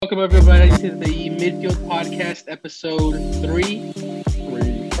Welcome everybody to the Midfield podcast, episode 3.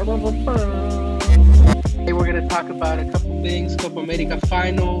 Today we're going to talk about a couple things. Copa America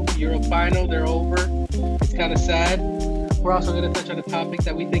final, Euro final, they're over. It's kind of sad. We're also going to touch on a topic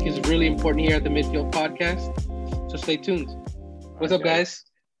that we think is really important here at the Midfield podcast. So stay tuned. What's up, guys?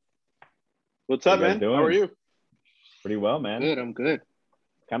 What's up, man? How are you? Pretty well, man. Good, I'm good.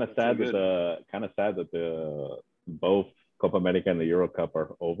 Kind of sad that the both Copa America and the Euro Cup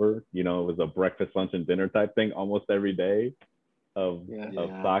are over. You know, it was a breakfast, lunch, and dinner type thing almost every day of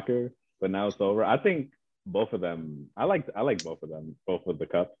soccer, but now it's over. I think both of them. I like both of them. Both of the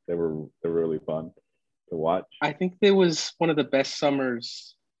cups. They're really fun to watch. I think it was one of the best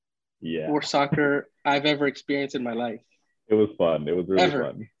summers for soccer I've ever experienced in my life. It was fun. It was really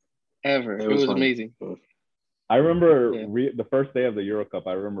fun. It was amazing. I remember the first day of the Euro Cup.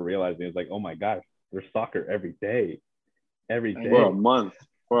 I remember realizing it was like, oh my gosh, there's soccer every day. Every day. For a month.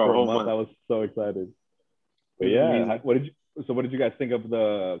 For a whole month. I was so excited. But yeah, what did you guys think of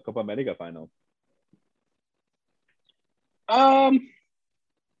the Copa America final? I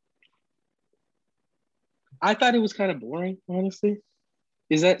thought it was kind of boring, honestly.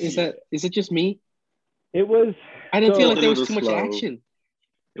 Is it just me? It was. I didn't feel like there was too much action.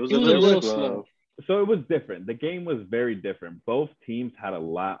 It was a little slow. So it was different. The game was very different. Both teams had a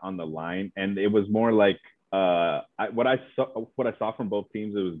lot on the line, and it was more like what I saw from both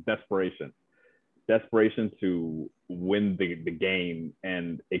teams. It was desperation to win the game,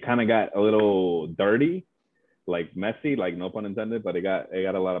 and it kind of got a little dirty, like messy, like no pun intended. But it got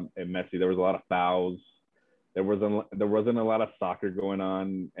a lot of messy. There was a lot of fouls. There wasn't a lot of soccer going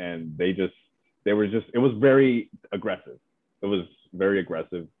on, and it was very aggressive. It was very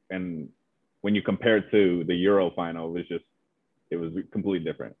aggressive, and when you compare it to the Euro final, it was completely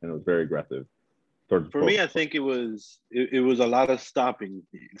different, and it was very aggressive. For me, I think it was a lot of stopping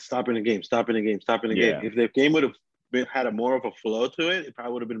the game. If the game would have had more of a flow to it, it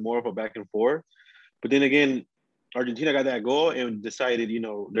probably would have been more of a back and forth. But then again, Argentina got that goal and decided,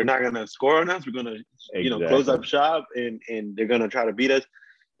 they're not going to score on us. We're going to, close up shop and they're going to try to beat us.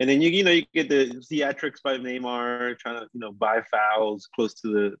 And then you get the theatrics by Neymar trying to buy fouls close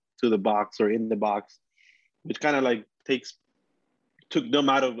to the box or in the box, which kind of like took them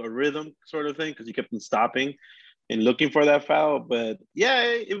out of a rhythm sort of thing because he kept them stopping and looking for that foul. But yeah,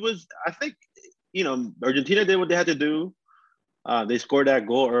 it was. I think Argentina did what they had to do. They scored that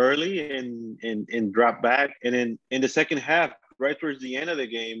goal early and dropped back, and then in the second half, right towards the end of the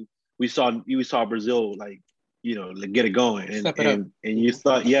game, we saw Brazil get it going, and you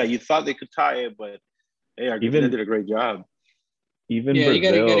thought they could tie it, but hey, Argentina did a great job. Even Brazil, you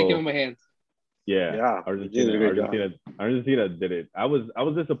gotta give them a hand. Yeah. Argentina did it. I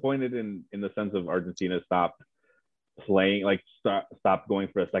was disappointed in the sense of Argentina stopped playing, like stopped going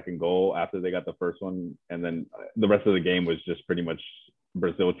for a second goal after they got the first one, and then the rest of the game was just pretty much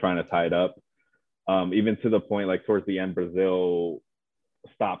Brazil trying to tie it up. Even to the point, like towards the end, Brazil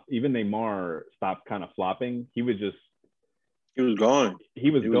stopped. Even Neymar stopped kind of flopping. He was going.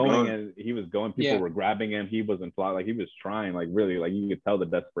 People were grabbing him. He wasn't flying. Like he was trying. Like really. Like you could tell the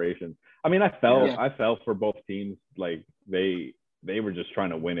desperation. I mean, I felt for both teams. Like they were just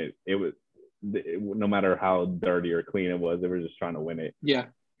trying to win it. No matter how dirty or clean it was, they were just trying to win it. Yeah.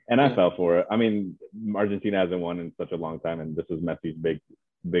 And I fell for it. I mean, Argentina hasn't won in such a long time, and this was Messi's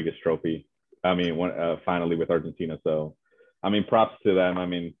biggest trophy. I mean, finally with Argentina. So, I mean, props to them. I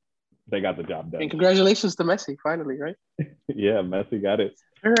mean, they got the job done. And congratulations to Messi, finally, right? Yeah, Messi got it.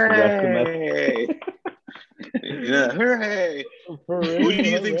 Hooray! Yeah, hooray! Who do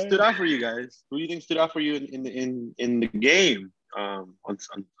you think stood out for you guys? Who do you think stood out for you in the game on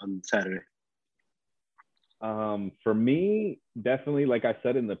Saturday? For me, definitely, like I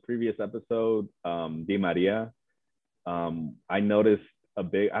said in the previous episode, Di Maria. I noticed I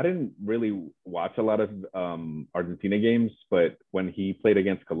didn't really watch a lot of Argentina games, but when he played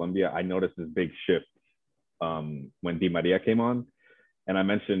against Colombia, I noticed this big shift when Di Maria came on. And I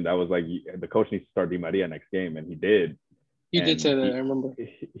mentioned, I was like, the coach needs to start Di Maria next game, and he did. You did say that, I remember.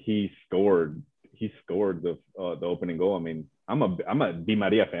 He scored the opening goal. I mean, I'm a Di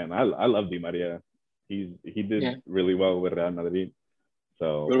Maria fan. I love Di Maria. He did really well with Real Madrid.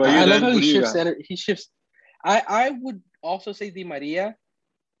 So I love how he shifts. I would also say Di Maria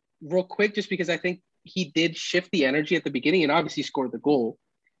real quick, just because I think he did shift the energy at the beginning and obviously scored the goal.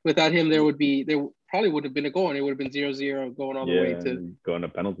 Without him, there probably would have been a goal, and it would have been 0-0 going all the way to going to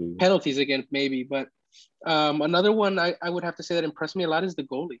penalties. Penalties again, maybe. But another one I would have to say that impressed me a lot is the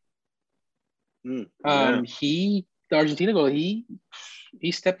goalie. The Argentina goalie,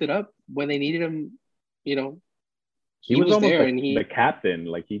 he stepped it up when they needed him, he was almost there, and the captain.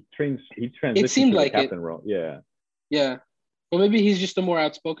 Like he transitioned it seemed to like the captain role. Yeah. Yeah. Well, maybe he's just the more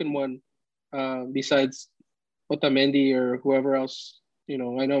outspoken one, besides Otamendi or whoever else. I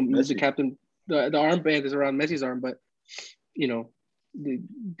know Messi. The captain, the armband is around Messi's arm, but he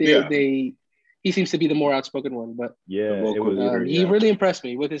seems to be the more outspoken one. But he really impressed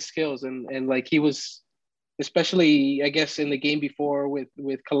me with his skills and like he was, especially I guess in the game before with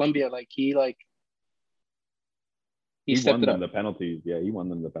Colombia, like he won them the penalties. Yeah, he won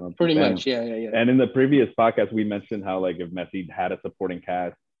them the penalties. Pretty much, yeah. And in the previous podcast, we mentioned how like if Messi had a supporting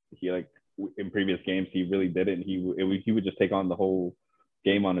cast, he like in previous games he really didn't. He would just take on the whole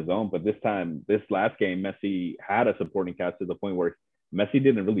game on his own. But this last game, Messi had a supporting cast to the point where Messi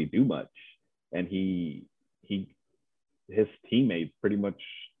didn't really do much, and his teammates pretty much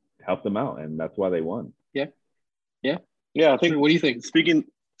helped him out, and that's why they won. Yeah. I think. What do you think?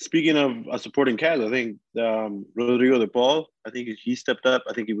 Speaking of a supporting cast, I think Rodrigo de Paul. I think he stepped up.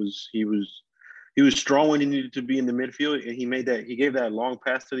 I think he was strong when he needed to be in the midfield, and he gave that long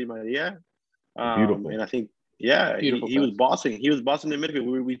pass to Di Maria. Beautiful. And I think he was bossing. He was bossing the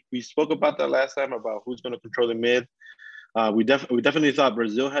midfield. We spoke about that last time about who's going to control the mid. We definitely thought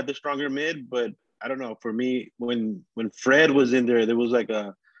Brazil had the stronger mid, but I don't know. For me, when Fred was in there, there was like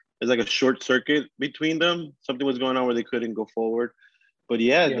a short circuit between them. Something was going on where they couldn't go forward. But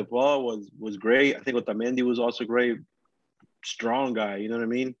the ball was great. I think Otamendi was also great. Strong guy, you know what I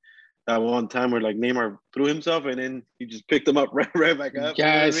mean? That one time where like Neymar threw himself and then he just picked him up right back up.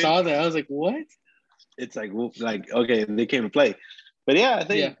 Yeah, I saw that. I was like, what? It's like okay, they came to play. But I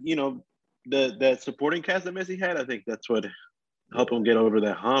think the supporting cast that Messi had, I think that's what helped him get over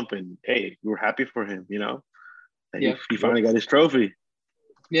that hump. And hey, we're happy for him, He finally got his trophy.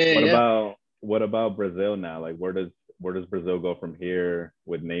 What about Brazil now? Like where does Brazil go from here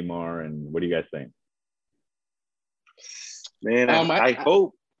with Neymar, and what do you guys think? Man, I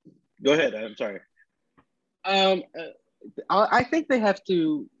hope. Go ahead. I'm sorry. I think they have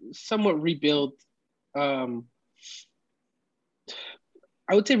to somewhat rebuild. I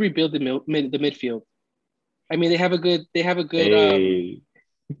would say rebuild the midfield. I mean, they have a good. Hey.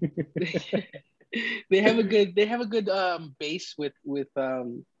 they have a good base with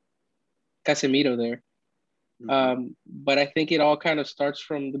Casemiro there. But I think it all kind of starts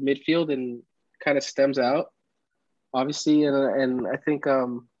from the midfield and kind of stems out, obviously, and I think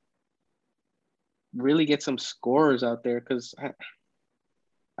really get some scorers out there because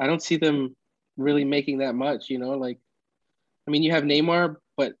I don't see them really making that much, like, I mean, you have Neymar,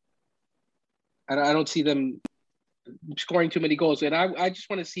 but I don't see them scoring too many goals, and I just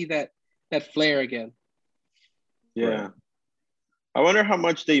want to see that flair again. Yeah. Right. I wonder how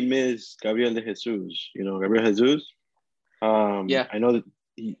much they miss Gabriel de Jesus. Gabriel Jesus. I know that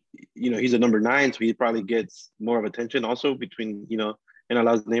he's a number 9, so he probably gets more of attention also between and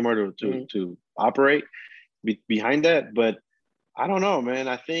allows Neymar to operate behind that. But I don't know, man.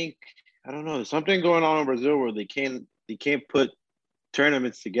 I don't know. There's something going on in Brazil where they can't put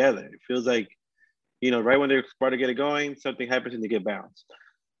tournaments together. It feels like right when they're about to get it going, something happens and they get bounced.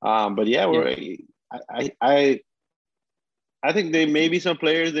 But I think there may be some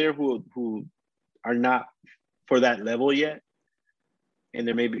players there who are not for that level yet, and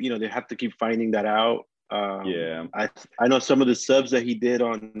there may be they have to keep finding that out. I know some of the subs that he did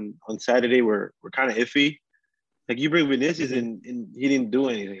on Saturday were kind of iffy. Like you bring Vinicius in, and he didn't do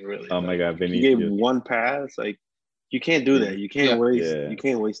anything really. Oh my God, Vinicius! He gave one pass. Like you can't do that. You can't waste. Yeah. You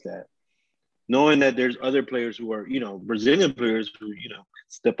can't waste that. Knowing that there's other players who are Brazilian players who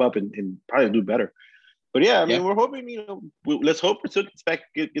step up and probably do better. But I mean, we're hoping, let's hope Brazil gets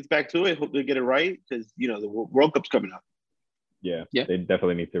back to it. Hope they get it right because, the World Cup's coming up. Yeah, they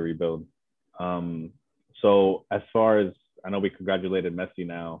definitely need to rebuild. So as far as I know, we congratulated Messi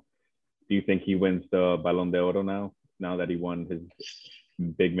now. Do you think he wins the Ballon d'Oro now that he won his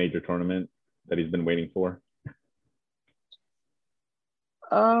big major tournament that he's been waiting for?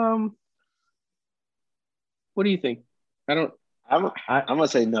 What do you think? I'm gonna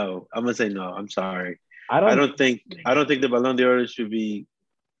say no. I'm sorry. I don't think the Ballon d'Or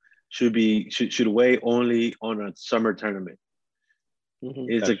should weigh only on a summer tournament. Mm-hmm.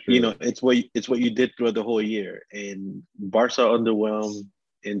 It's what you did throughout the whole year. And Barca underwhelmed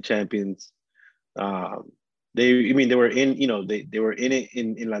in Champions. They were in they were in it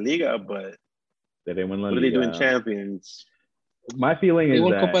in La Liga, but they didn't win La Liga. What did they do in Champions? My feeling is they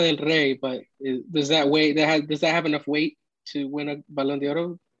won Copa del Rey, but does that have enough weight to win a Ballon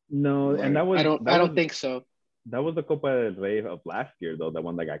d'Oro? No, and that was I don't think so. That was the Copa del Rey of last year, though. That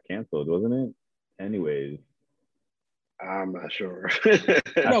one that got canceled, wasn't it? Anyways, I'm not sure.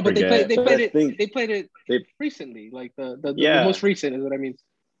 No, but they played it recently, like the most recent is what I mean.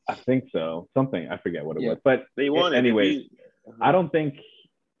 I think so. Something I forget what it was, but they won anyway. I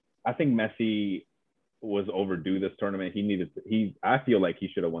think Messi was overdue this tournament. I feel like he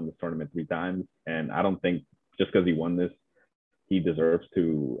should have won this tournament 3 times, and I don't think just because he won this, he deserves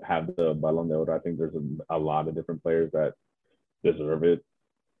to have the Ballon d'Or. I think there's a lot of different players that deserve it.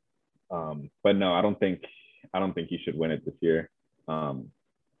 But no, I don't think he should win it this year.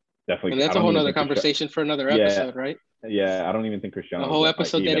 Definitely. And that's a whole other conversation for another episode, right? Yeah, I don't even think Cristiano. A whole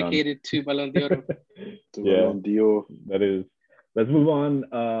episode dedicated to Ballon d'Or. Ballon d'Or. That is. Let's move on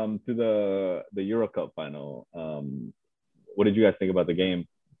to the Euro Cup final. What did you guys think about the game,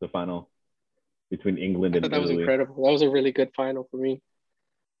 the final between England and Italy? That was incredible. That was a really good final for me.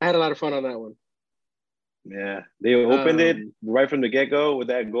 I had a lot of fun on that one. Yeah, they opened it right from the get-go with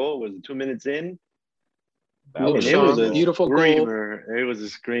that goal. Was 2 minutes in. It was a beautiful screamer. Goal. It was a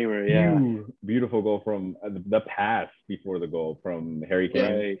screamer. Yeah, beautiful goal from the pass before the goal from Harry Kane.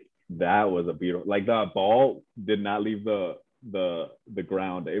 Right. That was a beautiful. Like the ball did not leave the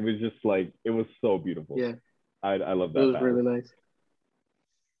ground. It was just like it was so beautiful. Yeah, I love that. It was really nice.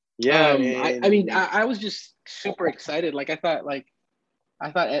 Yeah, I mean, I was just super excited. Like I thought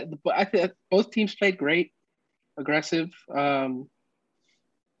both teams played great, aggressive, and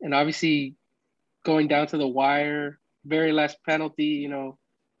obviously going down to the wire, very last penalty.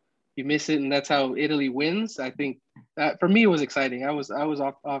 You miss it, and that's how Italy wins. I think that for me it was exciting. I was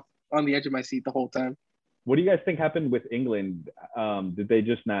off on the edge of my seat the whole time. What do you guys think happened with England? Did they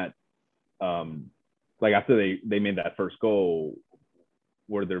just not like after they made that first goal?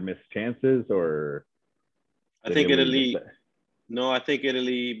 Were there missed chances or? I think Italy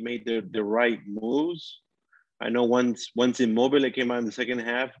made the right moves. I know once Immobile came out in the second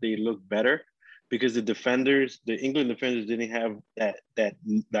half, they looked better because the England defenders didn't have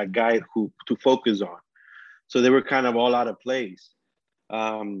that guy to focus on, so they were kind of all out of place.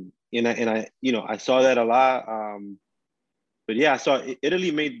 And I saw that a lot. But yeah, I saw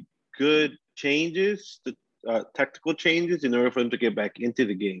Italy made good changes, tactical changes in order for them to get back into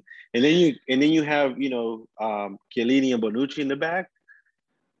the game. And then you have Chiellini and Bonucci in the back,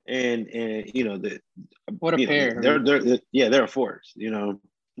 and what a pair. They're a force.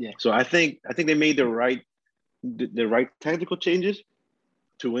 Yeah. So I think they made the right tactical changes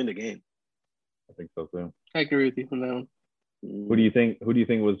to win the game. I think so too. I agree with you on that one. Who do you think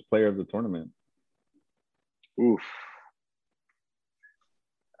was player of the tournament? Oof.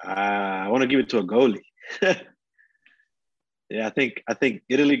 I want to give it to a goalie. Yeah, I think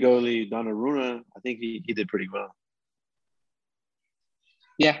Italy goalie Donnarumma. I think he did pretty well.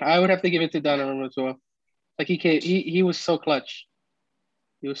 Yeah, I would have to give it to Donnarumma as well. Like he was so clutch.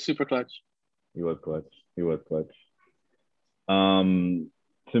 He was super clutch. He was clutch.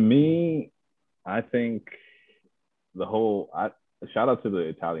 To me, I think shout out to the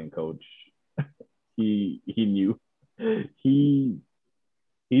Italian coach. He knew. He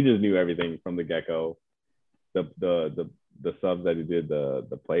just knew everything from the get-go. The subs that he did,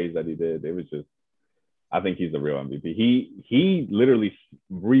 the plays that he did, it was just. I think he's the real MVP. He literally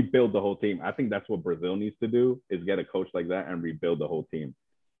rebuilt the whole team. I think that's what Brazil needs to do is get a coach like that and rebuild the whole team.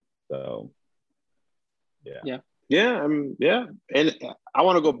 So, yeah. And I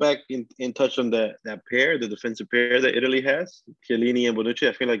want to go back and touch on that pair, the defensive pair that Italy has, Chiellini and Bonucci.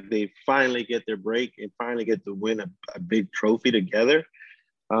 I feel like they finally get their break and finally get to win a big trophy together.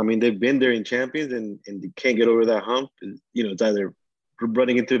 I mean, they've been there in Champions and they can't get over that hump. It's either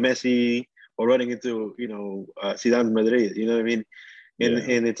running into Messi or running into Zidane Madrid. You know what I mean?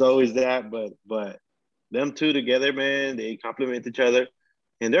 And it's always that. But them two together, man, they complement each other,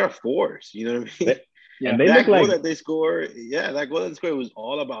 and they're a force. You know what I mean? Yeah, and that goal that they score, was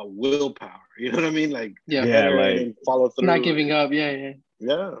all about willpower. You know what I mean? Like like follow through, not giving up. Yeah.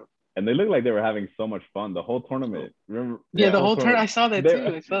 And they looked like they were having so much fun the whole tournament. Remember? Yeah, the whole tournament. I saw that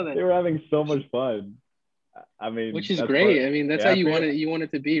too. I saw that. They were having so much fun. I mean, which is great. I mean, that's how you want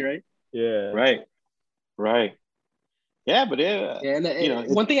it to be, right? Yeah. Right. Yeah, but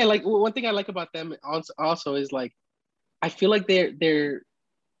and one thing I like about them also is like, I feel like they're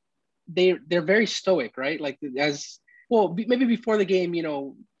very stoic, right? Like maybe before the game,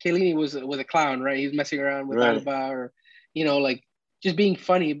 Chiellini was a clown, right? He was messing around with Alba or, like just being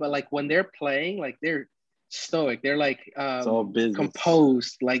funny. But like when they're playing, like they're stoic. They're like it's all business.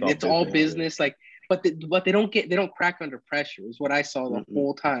 Composed. Like it's all business. Like, but they don't crack under pressure. Is what I saw the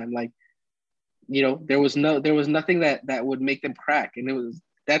whole time. Like, there was nothing that would make them crack, and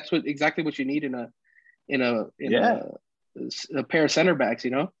that's exactly what you need in a pair of center backs.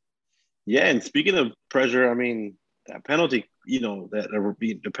 Yeah, and speaking of pressure, I mean, that penalty,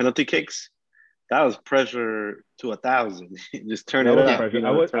 the penalty kicks, that was pressure to 1,000. Just turn it up. Pressure.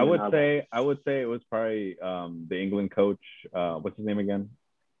 I would say it was probably the England coach. What's his name again?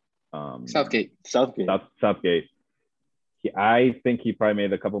 Southgate. Southgate. I think he probably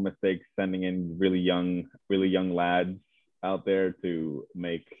made a couple mistakes sending in really young lads out there to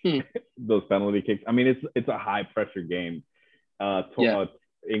make those penalty kicks. I mean, it's a high pressure game.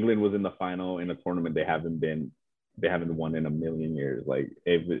 England was in the final in a tournament they haven't won in a million years. Like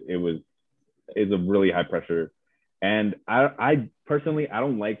it's a really high pressure. And I personally, I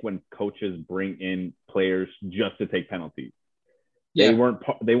don't like when coaches bring in players just to take penalties. Yeah.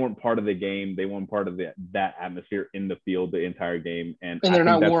 They weren't part of the game. They weren't part of that atmosphere in the field the entire game. And they're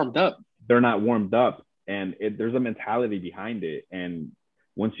not warmed up. They're not warmed up. And there's a mentality behind it. And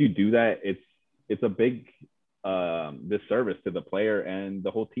once you do that, it's a big disservice to the player and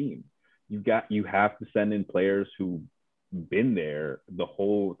the whole team. You have to send in players who've been there the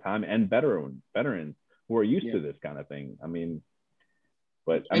whole time and veterans who are used to this kind of thing. I mean,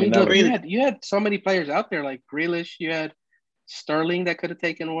 but you had so many players out there like Grealish. You had Sterling that could have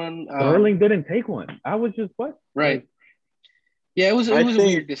taken one. Sterling didn't take one. I was just what? Right. Yeah, it was a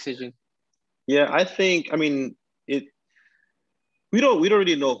weird decision. Yeah, I think. I mean, we don't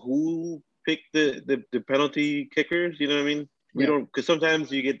really know who picked the penalty kickers. You know what I mean? We don't, because sometimes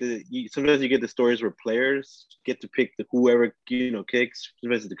you get the stories where players get to pick whoever kicks.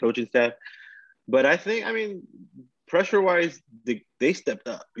 Sometimes it's the coaching staff. But I think, I mean, pressure wise, they stepped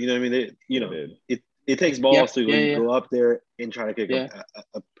up. You know what I mean? It takes balls to go up there and try to kick a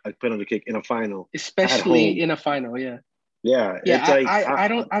penalty kick in a final, especially in a final. Yeah. Yeah. Yeah. I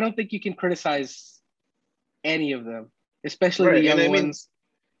don't think you can criticize any of them, especially the young ones.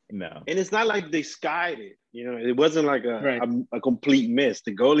 No. And it's not like they skied it. It wasn't like a complete miss.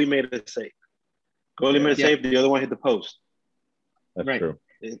 The goalie made a save. The other one hit the post. That's true.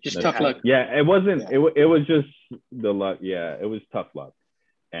 Just tough luck. Yeah, it wasn't. Yeah. It was just the luck. Yeah, it was tough luck.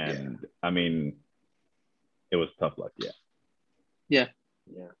 And I mean, it was tough luck. Yeah.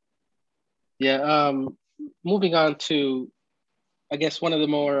 Moving on to, I guess, one of the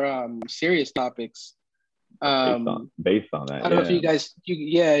more serious topics. Based on that, I don't know if you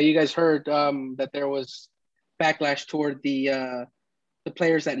guys heard that there was backlash toward the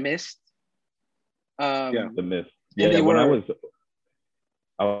players that missed. The miss. Yeah,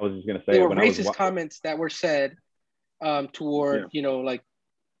 I was just gonna say there were racist comments that were said toward like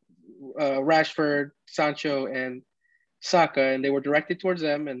Rashford, Sancho, and Saka, and they were directed towards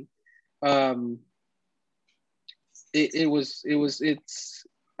them, and it's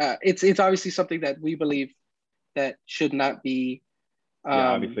obviously something that we believe that should not be.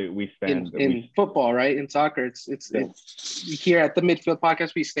 Obviously, we stand in football, right? In soccer, it's here at the Midfield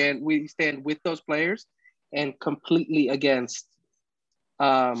podcast. We stand with those players and completely against,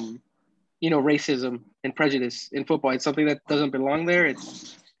 racism and prejudice in football. It's something that doesn't belong there.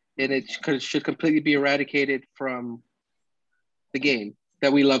 It should completely be eradicated from the game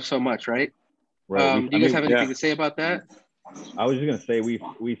that we love so much, right? Do you guys have anything to say about that? I was just gonna say we've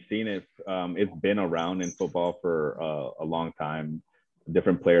seen it. It's been around in football for a long time.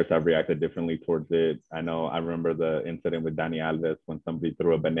 Different players have reacted differently towards it. I remember the incident with Dani Alves when somebody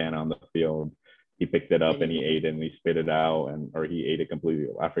threw a banana on the field. He picked it up and he ate it and he spit it out, or he ate it completely.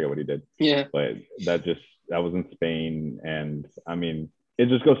 I forget what he did. Yeah. But that was in Spain, and I mean, it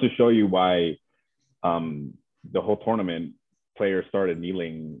just goes to show you why the whole tournament players started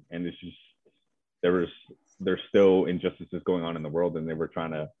kneeling, and it's just there's still injustices going on in the world, and they were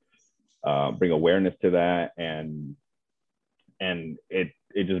trying to bring awareness to that, and it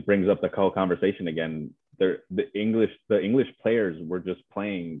just brings up the whole conversation again. The English players were just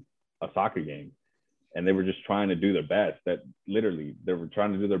playing a soccer game, and they were just trying to do their best. That literally they were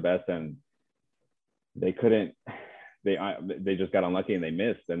trying to do their best, and they couldn't. They just got unlucky and they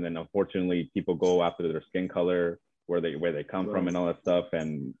missed. And then unfortunately, people go after their skin color, where they come from, and all that stuff.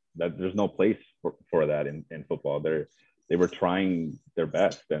 And that there's no place for that in football. They were trying their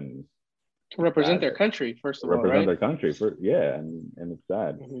best and to represent their country first of all, represent their country and it's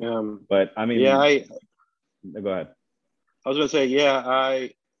sad. But I mean, go ahead. I was gonna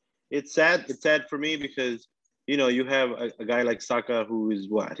say, it's sad. It's sad for me because you have a guy like Saka who is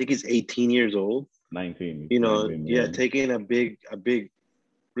I think he's 18 years old. 19. Taking a big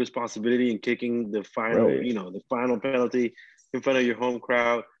responsibility and kicking the final, the final penalty in front of your home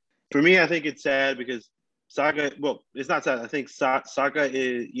crowd. For me, I think it's sad because Saka. Well, it's not sad. I think Saka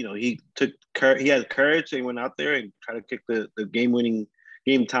is, he had courage and went out there and tried to kick the game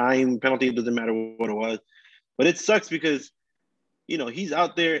time penalty. It doesn't matter what it was, but it sucks because he's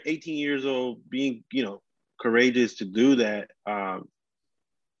out there, 18 years old, being courageous to do that.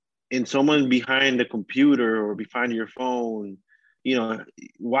 And someone behind the computer or behind your phone, you know,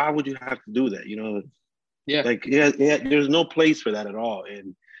 why would you have to do that? You know, there's no place for that at all.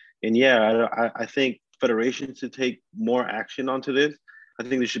 And I think federations should take more action onto this. I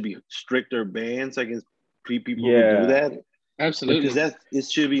think there should be stricter bans against people who do that. Absolutely, because it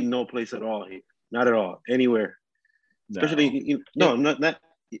should be no place at all here, not at all, anywhere. No. Especially not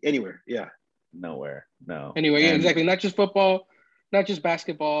anywhere. Yeah, nowhere. No. Anywhere, yeah, exactly. Not just football, not just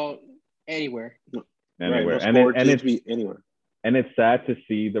basketball. Anywhere. Anywhere, right. No and it's be anywhere. And it's sad to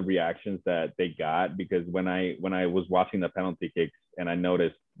see the reactions that they got, because when I was watching the penalty kicks and I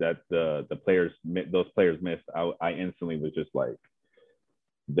noticed that those players missed, I instantly was just like,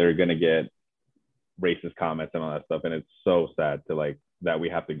 they're gonna get racist comments and all that stuff, and it's so sad to like that we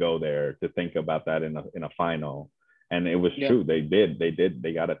have to go there to think about that in a final. And it was true. They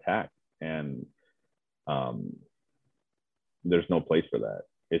got attacked, and there's no place for that.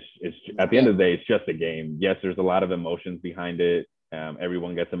 It's at the end of the day, it's just a game. Yes, there's a lot of emotions behind it.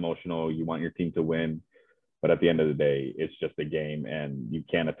 Everyone gets emotional. You want your team to win, but at the end of the day, it's just a game, and you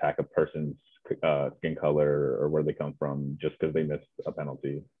can't attack a person's skin color or where they come from just because they missed a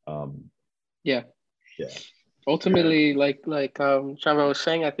penalty. Ultimately, like Trevor was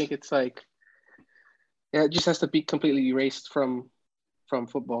saying, I think it's like, it just has to be completely erased from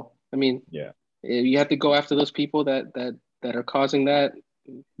football. I mean, you have to go after those people that are causing that.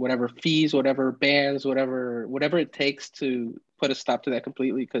 Whatever fees, whatever bans, whatever it takes to put a stop to that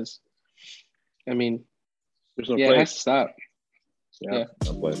completely. Because, I mean, it has to stop. No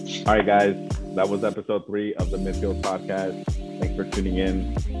place. All right, guys, that was episode 3 of the Midfield podcast. Thanks for tuning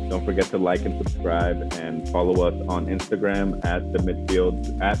in. Don't forget to like and subscribe, and follow us on Instagram at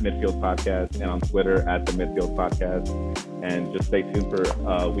Midfield Podcast, and on Twitter at the Midfield Podcast. And just stay tuned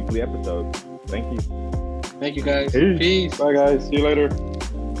for weekly episodes. Thank you. Thank you, guys. Peace. Bye, guys. See you later.